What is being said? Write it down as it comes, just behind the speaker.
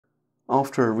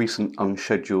After a recent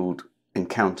unscheduled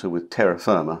encounter with terra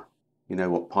firma, you know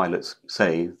what pilots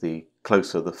say, the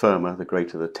closer the firma, the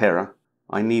greater the terror,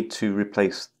 I need to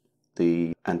replace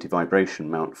the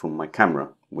anti-vibration mount from my camera,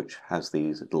 which has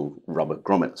these little rubber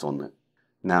grommets on it.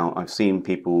 Now, I've seen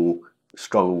people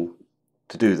struggle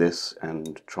to do this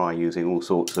and try using all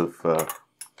sorts of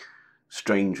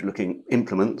strange looking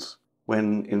implements,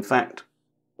 when in fact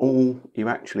all you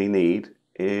actually need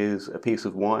is a piece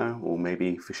of wire or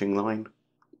maybe fishing line.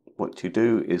 What you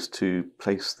do is to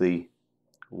place the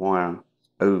wire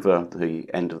over the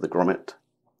end of the grommet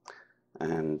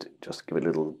and just give it a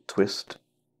little twist.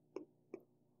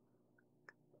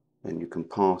 Then you can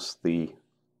pass the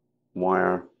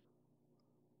wire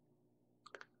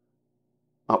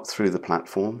up through the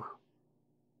platform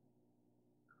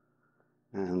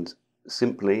and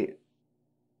simply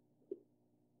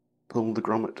pull the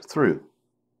grommet through.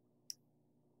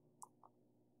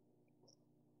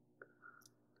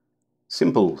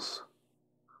 Simples.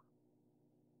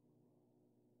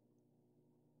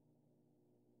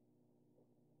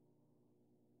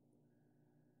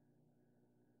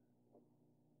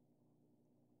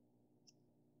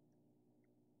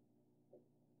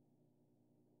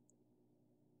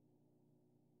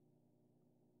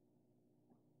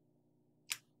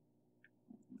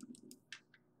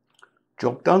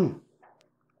 Job done.